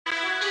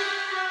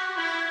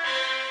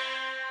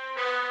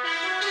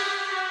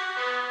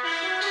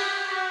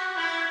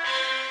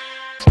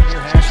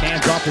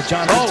Off to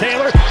Jonathan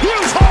Taylor.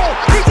 Huge hole.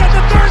 He's at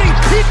the 30.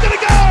 He's going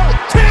to go.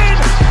 10,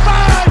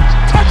 5,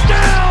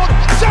 touchdown.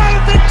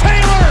 Jonathan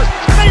Taylor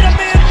made a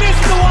man miss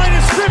the line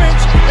of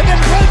scrimmage and then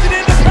runs it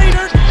into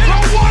Pater. And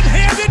a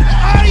one-handed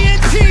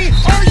INT.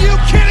 Are you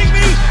kidding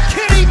me?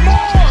 Kenny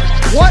Moore.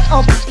 What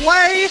a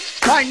play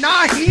by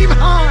Nyheim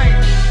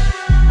Hines.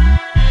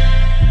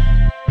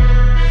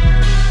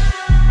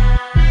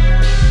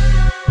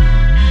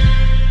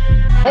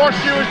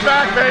 Horseshoe is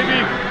back, baby.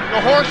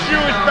 The horseshoe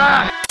is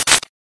back.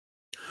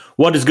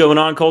 What is going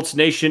on, Colts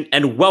Nation?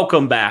 And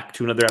welcome back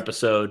to another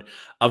episode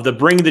of the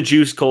Bring the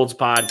Juice Colts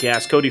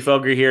podcast. Cody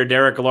Felger here,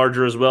 Derek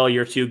Larger as well,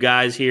 your two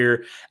guys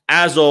here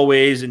as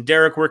always. And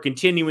Derek, we're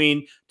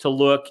continuing to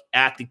look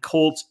at the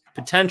Colts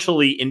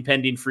potentially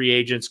impending free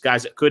agents,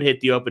 guys that could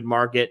hit the open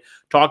market,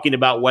 talking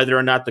about whether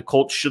or not the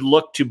Colts should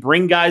look to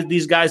bring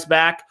these guys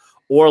back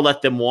or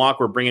let them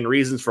walk. We're bringing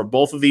reasons for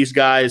both of these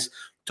guys.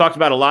 Talked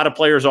about a lot of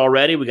players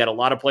already. We got a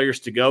lot of players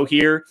to go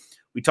here.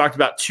 We talked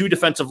about two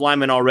defensive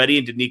linemen already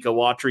in Danico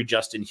Autry,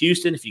 Justin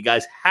Houston. If you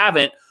guys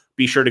haven't,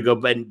 be sure to go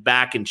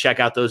back and check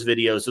out those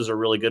videos. Those are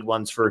really good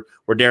ones for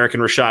where Derek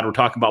and Rashad were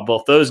talking about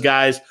both those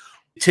guys.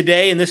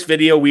 Today in this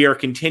video, we are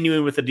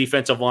continuing with the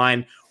defensive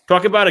line.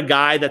 Talk about a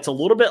guy that's a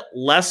little bit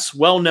less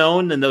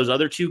well-known than those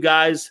other two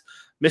guys,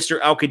 Mr.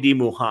 Al-Quadin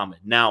Muhammad.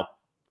 Now,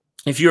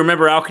 if you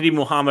remember, Al-Quadin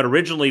Muhammad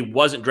originally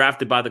wasn't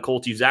drafted by the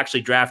Colts. He was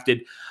actually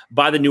drafted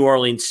by the New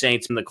Orleans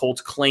Saints, and the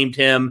Colts claimed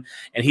him,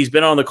 and he's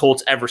been on the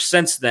Colts ever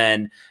since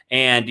then.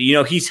 And, you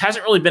know, he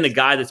hasn't really been a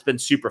guy that's been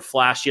super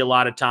flashy a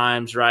lot of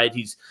times, right?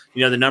 He's,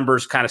 you know, the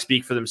numbers kind of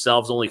speak for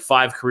themselves, only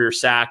 5 career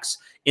sacks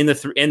in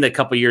the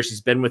couple of years he's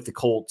been with the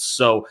Colts.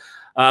 So,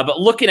 but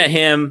looking at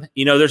him,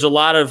 you know, there's a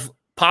lot of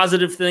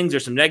positive things.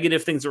 There's some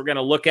negative things that we're going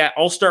to look at.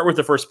 I'll start with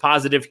the first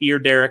positive here,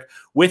 Derek,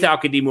 with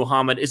Al-Quadin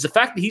Muhammad, is the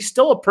fact that he's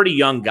still a pretty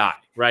young guy,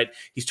 right?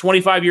 He's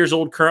 25 years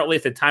old currently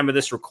at the time of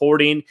this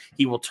recording.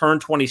 He will turn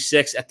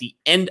 26 at the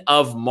end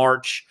of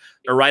March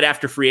or right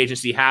after free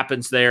agency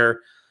happens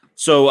there.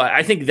 So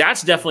I think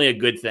that's definitely a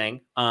good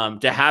thing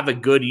to have a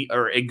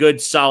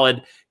good,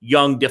 solid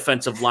young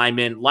defensive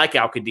lineman like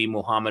Al-Quadin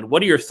Muhammad.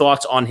 What are your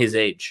thoughts on his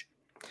age?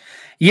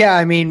 Yeah,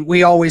 I mean,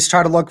 we always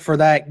try to look for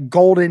that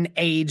golden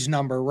age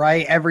number,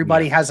 right?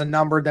 Everybody has a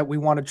number that we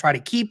want to try to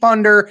keep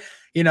under.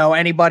 You know,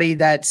 anybody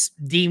that's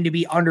deemed to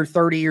be under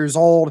 30 years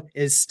old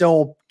is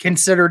still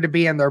considered to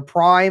be in their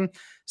prime.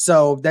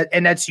 So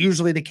that's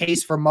usually the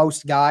case for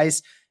most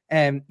guys.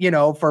 And, you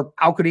know, for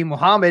Al-Quadin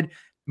Muhammad,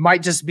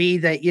 might just be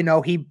that, you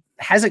know, he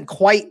hasn't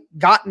quite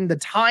gotten the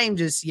time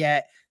just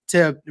yet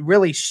to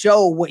really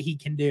show what he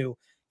can do.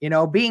 You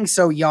know, being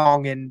so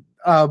young and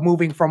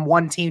moving from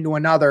one team to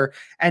another,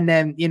 and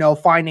then, you know,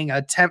 finding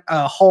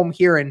a home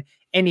here in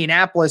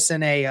Indianapolis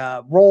in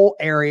a role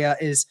area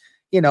is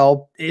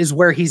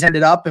where he's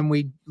ended up. And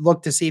we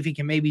look to see if he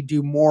can maybe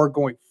do more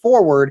going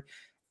forward.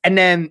 And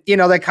then, you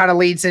know, that kind of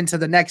leads into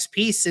the next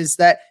piece, is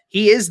that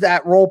he is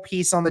that role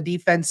piece on the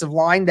defensive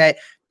line that,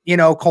 you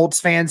know, Colts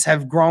fans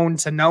have grown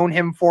to know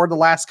him for the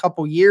last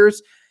couple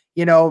years.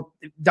 You know,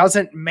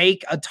 doesn't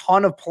make a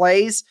ton of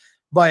plays,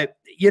 but,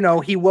 you know,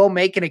 he will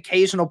make an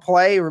occasional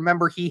play.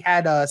 Remember, he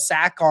had a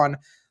sack on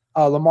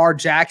Lamar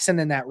Jackson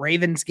in that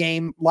Ravens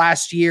game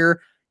last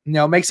year. You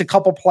know, makes a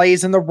couple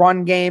plays in the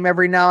run game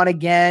every now and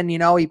again. You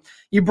know,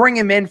 you bring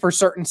him in for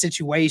certain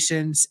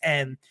situations,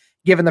 and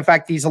given the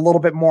fact that he's a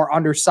little bit more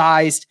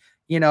undersized,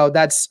 you know,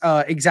 that's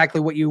exactly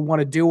what you want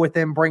to do with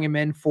him. Bring him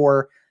in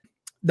for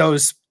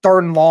those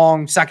third and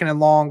long, second and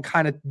long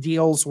kind of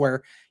deals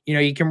where, you know,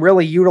 you can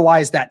really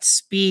utilize that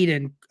speed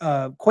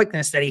and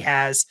quickness that he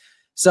has.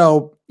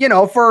 So, you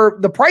know, for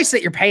the price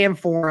that you're paying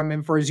for him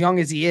and for as young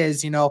as he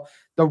is, you know,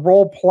 the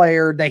role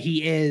player that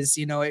he is,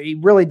 you know, he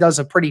really does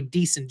a pretty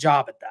decent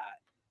job at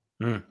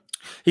that.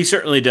 He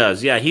certainly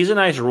does. Yeah, he's a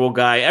nice role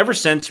guy. Ever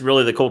since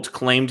really the Colts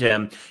claimed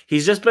him,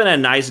 he's just been a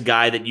nice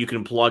guy that you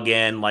can plug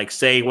in. Like,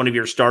 say one of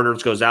your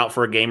starters goes out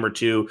for a game or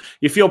two,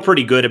 you feel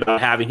pretty good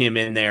about having him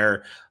in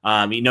there.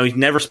 You know, he's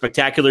never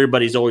spectacular,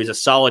 but he's always a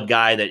solid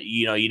guy that,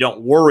 you know, you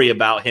don't worry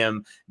about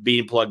him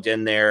being plugged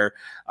in there.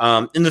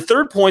 And the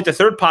third point, the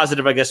third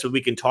positive, I guess, that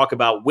we can talk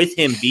about with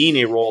him being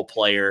a role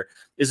player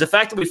is the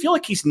fact that we feel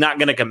like he's not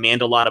going to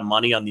command a lot of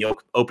money on the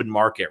open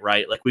market,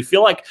 right? Like, we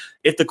feel like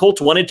if the Colts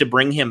wanted to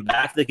bring him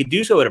back, they could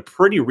do so at a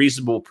pretty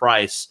reasonable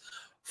price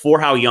for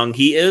how young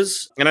he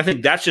is. And I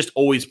think that's just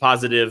always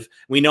positive.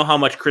 We know how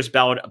much Chris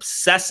Ballard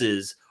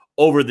obsesses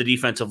over the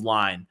defensive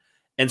line.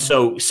 And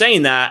so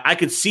saying that, I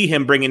could see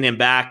him bringing him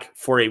back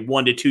for a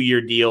 1 to 2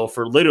 year deal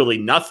for literally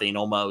nothing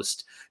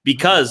almost,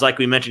 because like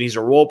we mentioned, he's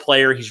a role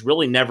player. He's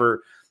really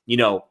never, you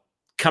know,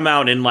 come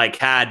out and like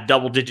had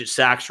double-digit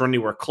sacks or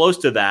anywhere close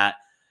to that.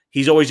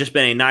 He's always just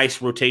been a nice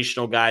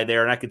rotational guy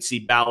there. And I could see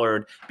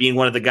Ballard being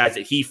one of the guys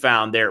that he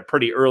found there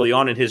pretty early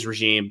on in his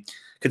regime.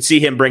 Could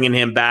see him bringing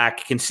him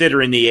back,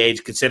 considering the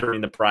age,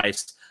 considering the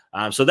price.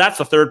 So that's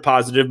the third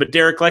positive. But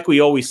Derek, like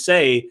we always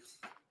say,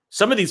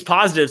 some of these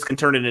positives can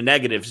turn into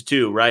negatives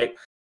too, right?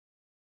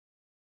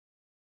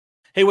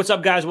 Hey, what's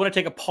up, guys? I want to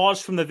take a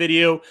pause from the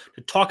video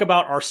to talk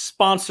about our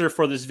sponsor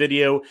for this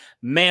video,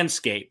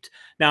 Manscaped.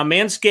 Now,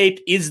 Manscaped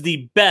is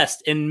the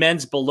best in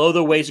men's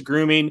below-the-waist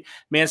grooming.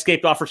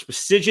 Manscaped offers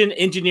precision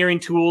engineering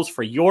tools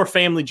for your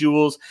family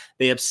jewels.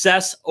 They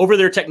obsess over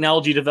their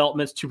technology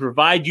developments to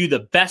provide you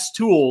the best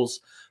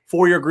tools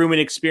for your grooming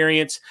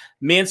experience.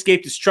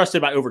 Manscaped is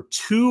trusted by over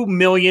 2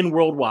 million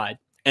worldwide.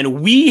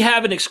 And we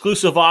have an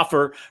exclusive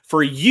offer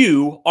for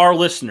you, our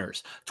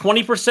listeners.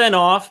 20%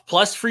 off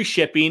plus free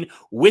shipping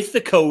with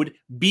the code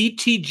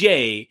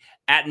BTJ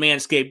at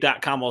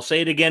manscaped.com. I'll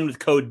say it again with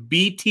code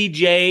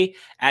BTJ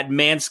at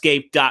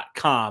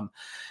manscaped.com.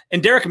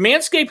 And Derek,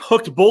 Manscaped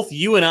hooked both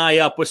you and I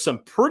up with some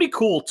pretty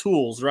cool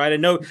tools, right? I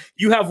know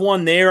you have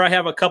one there. I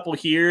have a couple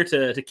here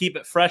to keep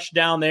it fresh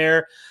down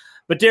there.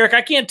 But Derek,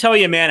 I can't tell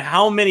you, man,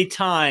 how many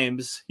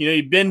times,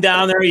 you've been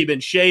down there, you've been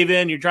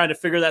shaving, you're trying to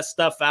figure that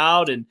stuff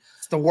out. And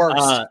the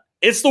worst.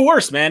 It's the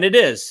worst, man. It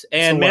is.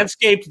 And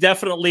Manscaped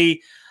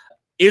definitely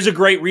is a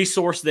great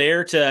resource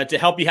there to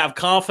help you have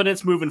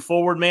confidence moving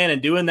forward, man,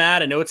 and doing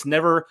that. I know it's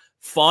never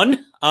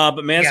fun, but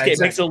Manscaped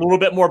makes it a little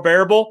bit more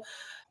bearable.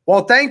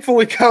 Well,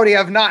 thankfully, Cody,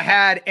 I've not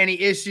had any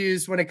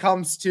issues when it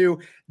comes to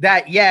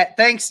that yet,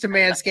 thanks to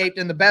Manscaped.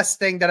 And the best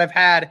thing that I've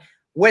had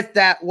with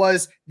that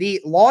was the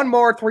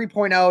Lawnmower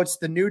 3.0. It's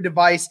the new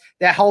device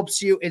that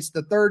helps you. It's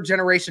the 3rd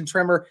generation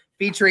trimmer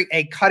featuring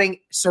a cutting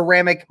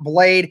ceramic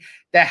blade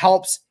that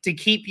helps to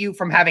keep you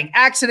from having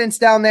accidents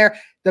down there.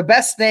 The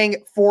best thing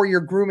for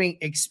your grooming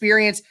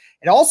experience.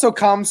 It also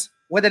comes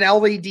with an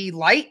LED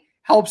light,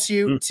 helps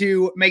you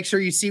to make sure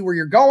you see where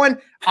you're going.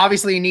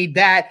 Obviously, you need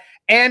that.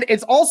 And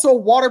it's also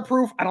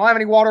waterproof. I don't have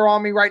any water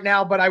on me right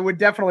now, but I would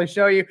definitely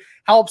show you.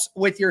 Helps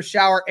with your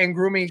shower and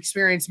grooming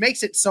experience.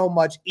 Makes it so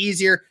much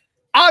easier.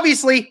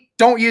 Obviously,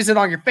 don't use it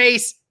on your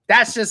face.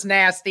 That's just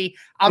nasty.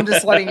 I'm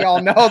just letting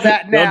y'all know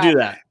that now. Don't do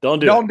that.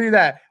 Don't do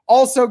that.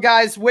 Also,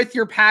 guys, with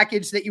your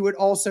package that you would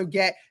also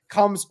get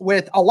comes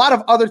with a lot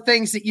of other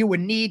things that you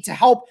would need to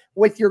help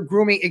with your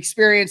grooming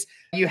experience.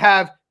 You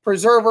have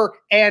Preserver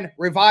and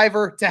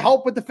Reviver to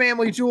help with the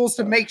family jewels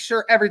to make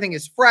sure everything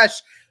is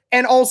fresh.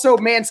 And also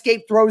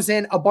Manscaped throws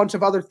in a bunch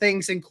of other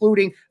things,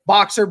 including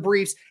boxer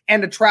briefs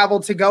and a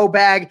travel to go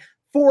bag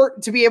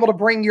to be able to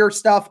bring your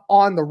stuff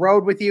on the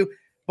road with you.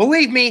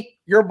 Believe me,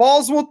 your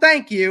balls will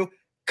thank you.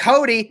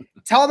 Cody,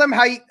 tell them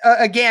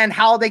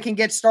how they can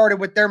get started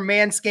with their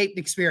Manscaped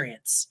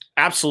experience.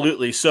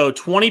 Absolutely. So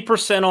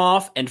 20%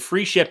 off and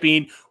free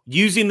shipping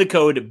using the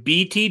code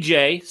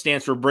BTJ,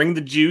 stands for Bring the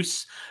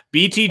Juice,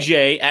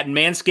 BTJ at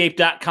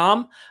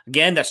manscaped.com.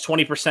 Again, that's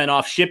 20%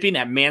 off shipping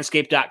at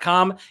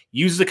manscaped.com.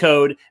 Use the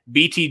code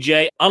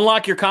BTJ.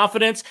 Unlock your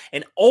confidence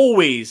and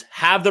always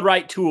have the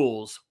right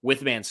tools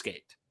with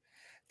Manscaped.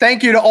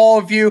 Thank you to all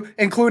of you,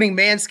 including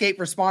Manscaped,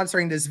 for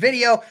sponsoring this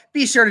video.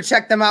 Be sure to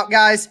check them out,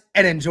 guys,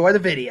 and enjoy the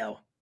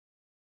video.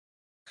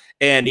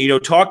 And,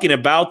 talking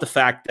about the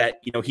fact that,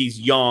 he's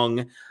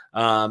young,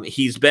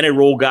 he's been a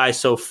role guy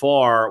so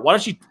far. Why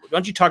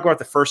don't you talk about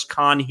the first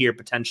con here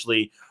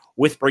potentially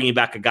with bringing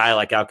back a guy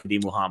like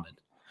Al-Quadin Muhammad?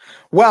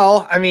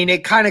 Well, I mean,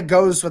 it kind of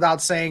goes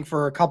without saying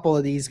for a couple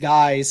of these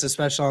guys,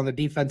 especially on the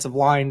defensive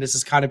line, this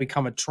has kind of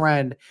become a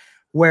trend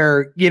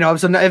where,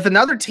 if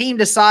another team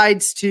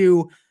decides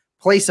to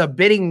place a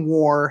bidding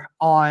war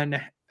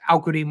on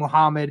Al-Quadin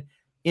Muhammad,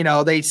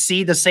 they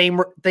see the same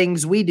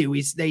things we do.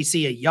 They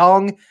see a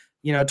young,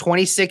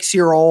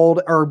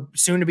 26-year-old or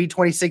soon to be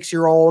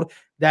 26-year-old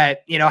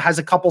that, has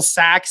a couple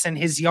sacks in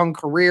his young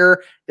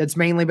career that's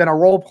mainly been a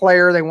role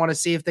player. They want to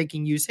see if they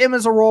can use him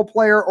as a role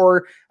player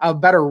or a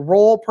better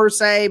role per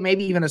se,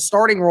 maybe even a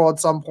starting role at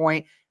some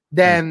point.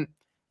 Then,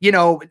 he's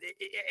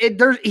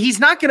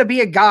not going to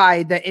be a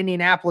guy that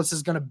Indianapolis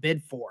is going to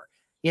bid for.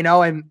 And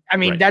I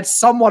mean, That's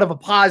somewhat of a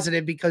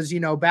positive because,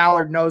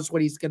 Ballard knows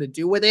what he's going to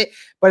do with it.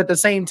 But at the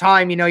same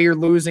time, you're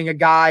losing a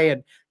guy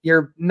and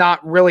you're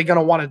not really going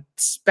to want to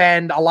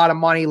spend a lot of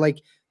money. Like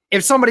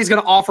if somebody's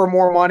going to offer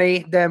more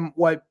money than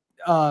what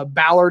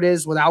Ballard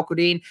is with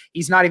Al-Quadin,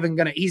 he's not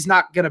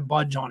going to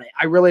budge on it.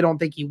 I really don't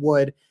think he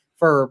would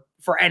for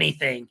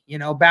anything.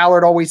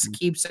 Ballard always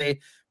keeps a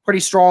pretty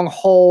strong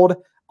hold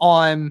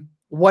on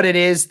what it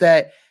is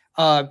that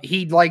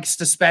he likes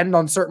to spend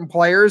on certain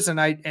players,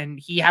 and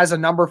he has a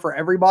number for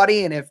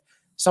everybody. And if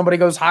somebody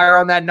goes higher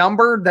on that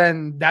number,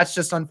 then that's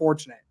just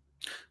unfortunate.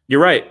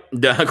 You're right.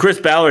 Chris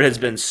Ballard has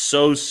been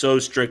so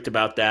strict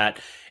about that.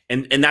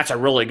 And that's a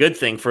really good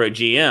thing for a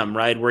GM,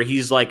 right? Where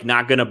he's like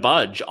not going to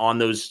budge on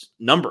those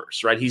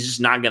numbers, right? He's just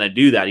not going to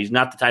do that. He's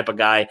not the type of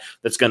guy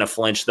that's going to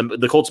flinch.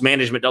 The Colts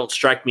management don't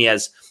strike me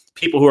as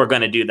people who are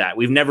going to do that.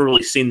 We've never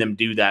really seen them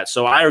do that.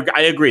 So I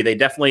agree. They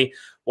definitely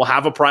will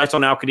have a price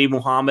on Al-Quadin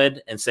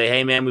Muhammad and say,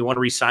 hey, man, we want to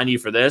re-sign you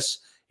for this.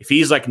 If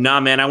he's like, nah,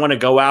 man, I want to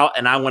go out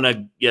and I want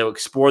to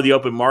explore the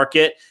open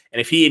market.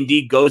 And if he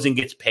indeed goes and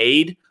gets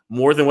paid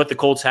more than what the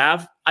Colts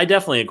have, I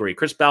definitely agree.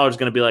 Chris Ballard's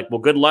going to be like, well,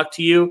 good luck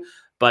to you.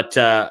 But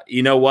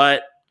you know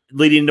what?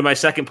 Leading into my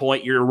second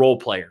point, you're a role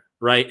player,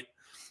 right?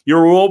 You're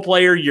a role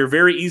player. You're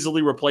very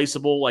easily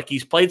replaceable. Like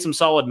he's played some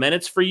solid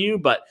minutes for you,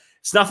 but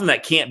it's nothing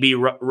that can't be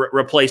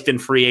replaced in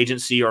free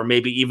agency or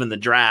maybe even the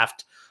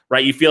draft,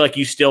 right? You feel like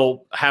you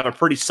still have a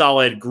pretty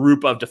solid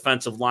group of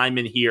defensive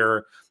linemen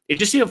here. It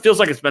just feels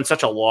like it's been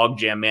such a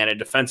logjam, man, at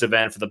defensive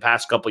end for the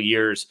past couple of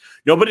years.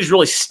 Nobody's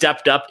really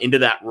stepped up into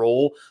that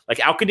role. Like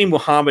Al-Quadin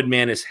Muhammad,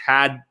 man, has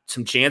had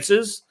some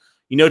chances,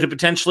 to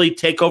potentially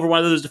take over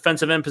one of those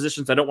defensive end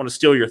positions. I don't want to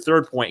steal your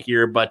third point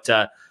here, but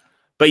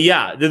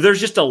yeah, there's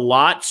just a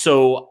lot.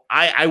 So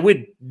I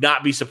would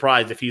not be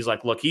surprised if he's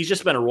like, look, he's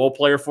just been a role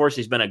player for us.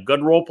 He's been a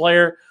good role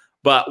player,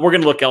 but we're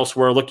going to look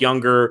elsewhere, look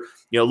younger,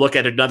 look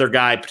at another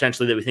guy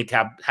potentially that we think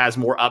has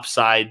more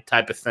upside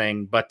type of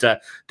thing. But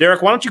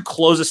Derek, why don't you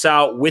close us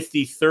out with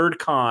the third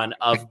con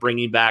of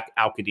bringing back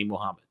Al-Quadin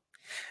Muhammad?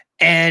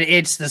 And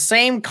it's the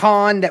same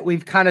con that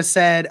we've kind of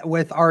said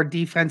with our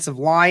defensive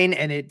line,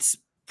 and it's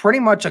pretty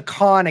much a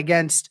con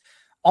against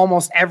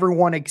almost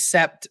everyone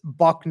except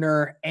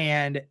Buckner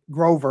and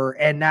Grover,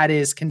 and that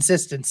is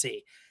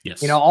consistency.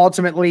 Yes.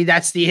 Ultimately,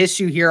 that's the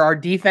issue here. Our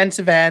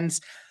defensive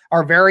ends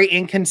are very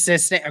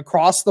inconsistent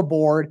across the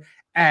board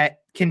at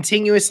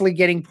continuously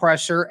getting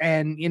pressure,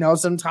 and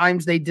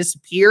sometimes they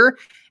disappear,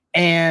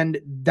 and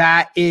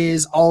that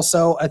is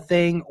also a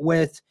thing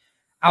with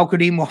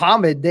Al-Quadin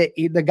Muhammad, that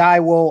the guy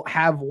will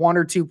have one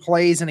or two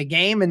plays in a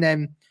game, and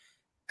then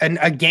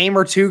a game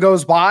or two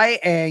goes by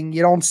and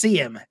you don't see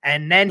him,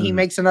 and then he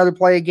makes another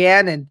play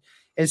again, and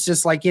it's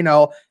just like,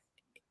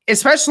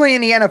 especially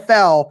in the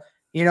NFL,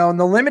 in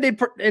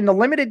the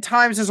limited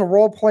times as a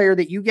role player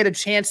that you get a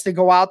chance to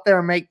go out there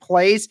and make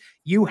plays,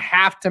 you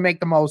have to make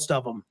the most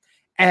of them.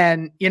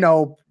 And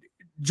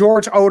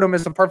George Odom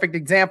is a perfect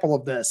example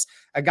of this.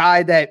 A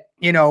guy that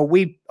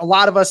a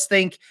lot of us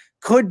think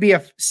could be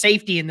a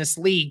safety in this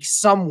league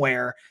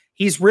somewhere.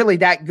 He's really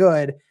that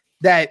good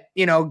that,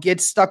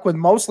 gets stuck with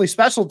mostly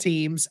special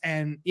teams,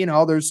 and,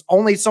 there's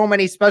only so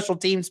many special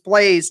teams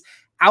plays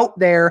out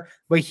there,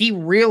 but he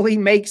really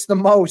makes the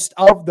most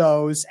of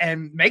those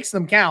and makes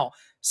them count.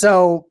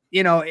 So,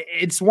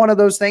 it's one of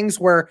those things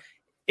where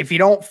if you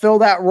don't fill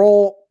that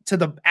role to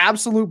the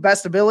absolute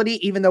best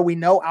ability, even though we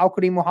know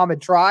Al-Quadin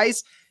Muhammad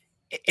tries,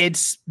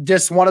 it's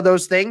just one of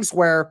those things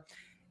where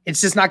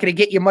it's just not going to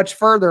get you much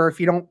further if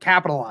you don't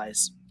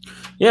capitalize.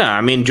 Yeah,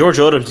 I mean, George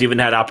Odom's even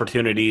had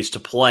opportunities to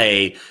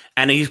play,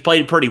 and he's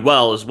played pretty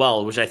well as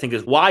well, which I think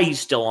is why he's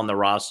still on the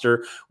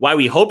roster, why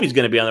we hope he's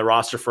going to be on the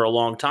roster for a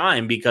long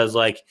time, because,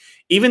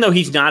 even though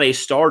he's not a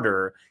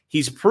starter,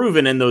 he's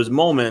proven in those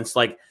moments,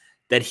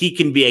 that he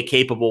can be a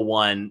capable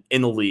one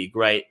in the league,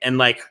 right?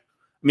 And,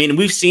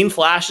 we've seen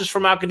flashes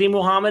from Al-Quadin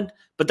Muhammad,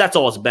 but that's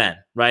all it's been,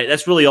 right?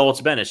 That's really all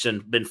it's been. It's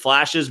been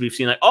flashes. We've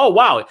seen oh,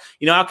 wow,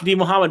 Al-Quadin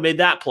Muhammad made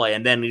that play,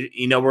 and then,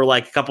 we're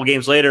a couple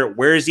games later,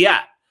 where is he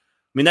at?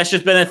 That's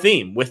just been a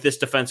theme with this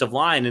defensive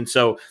line. And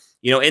so,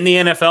 in the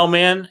NFL,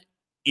 man,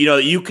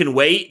 you can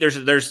wait.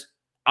 There's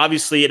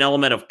obviously an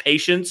element of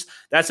patience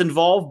that's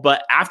involved,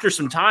 but after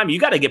some time, you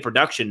got to get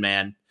production,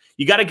 man.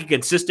 You got to get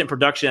consistent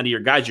production out of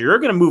your guys. You're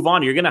going to move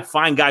on. You're going to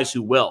find guys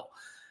who will.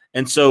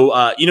 And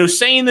so,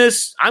 saying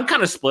this, I'm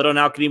kind of split on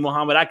Al-Quadin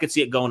Muhammad. I could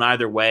see it going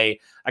either way.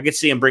 I could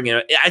see him bringing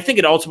it. I think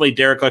it ultimately,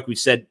 Derek, like we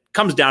said,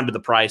 comes down to the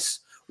price.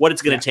 What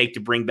it's going to take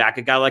to bring back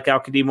a guy like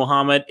Al-Quadin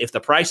Muhammad. If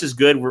the price is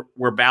good,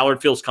 where Ballard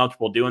feels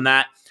comfortable doing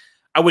that,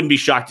 I wouldn't be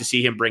shocked to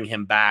see him bring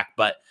him back.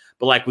 But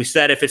like we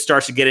said, if it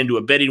starts to get into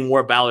a bidding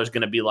war, Ballard's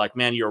going to be like,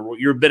 man,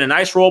 you've been a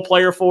nice role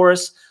player for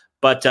us,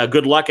 but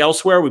good luck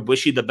elsewhere. We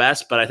wish you the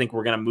best, but I think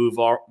we're going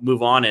to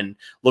move on and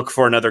look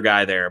for another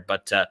guy there.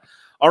 But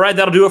all right,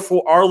 that'll do it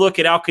for our look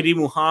at Al-Quadin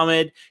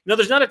Muhammad.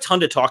 There's not a ton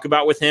to talk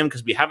about with him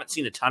because we haven't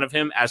seen a ton of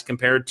him as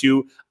compared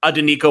to a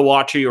Danico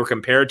Autry or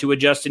compared to a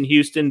Justin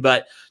Houston,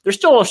 but there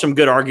still are some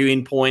good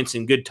arguing points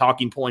and good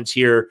talking points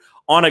here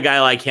on a guy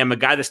like him, a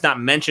guy that's not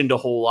mentioned a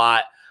whole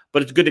lot,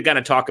 but it's good to kind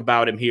of talk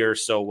about him here.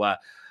 So,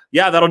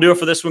 yeah, that'll do it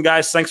for this one,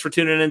 guys. Thanks for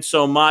tuning in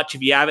so much.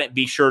 If you haven't,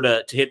 be sure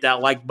to hit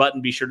that like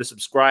button. Be sure to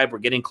subscribe. We're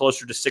getting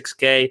closer to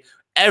 6K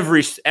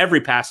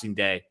every passing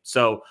day.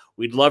 So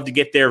we'd love to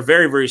get there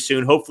very, very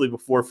soon, hopefully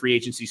before free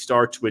agency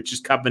starts, which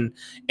is coming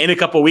in a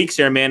couple of weeks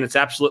here, man. It's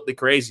absolutely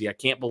crazy. I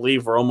can't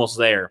believe we're almost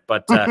there.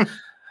 But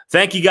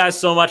thank you guys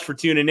so much for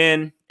tuning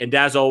in. And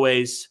as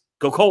always,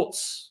 go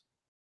Colts.